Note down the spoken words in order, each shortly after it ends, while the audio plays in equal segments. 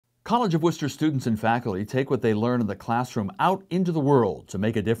College of Wooster students and faculty take what they learn in the classroom out into the world to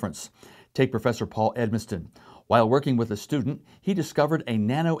make a difference. Take Professor Paul Edmiston. While working with a student, he discovered a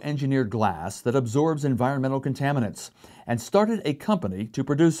nano-engineered glass that absorbs environmental contaminants and started a company to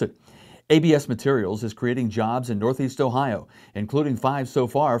produce it. ABS Materials is creating jobs in Northeast Ohio, including 5 so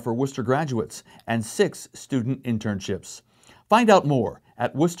far for Wooster graduates and 6 student internships. Find out more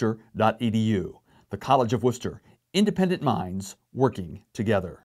at wooster.edu. The College of Wooster, independent minds working together.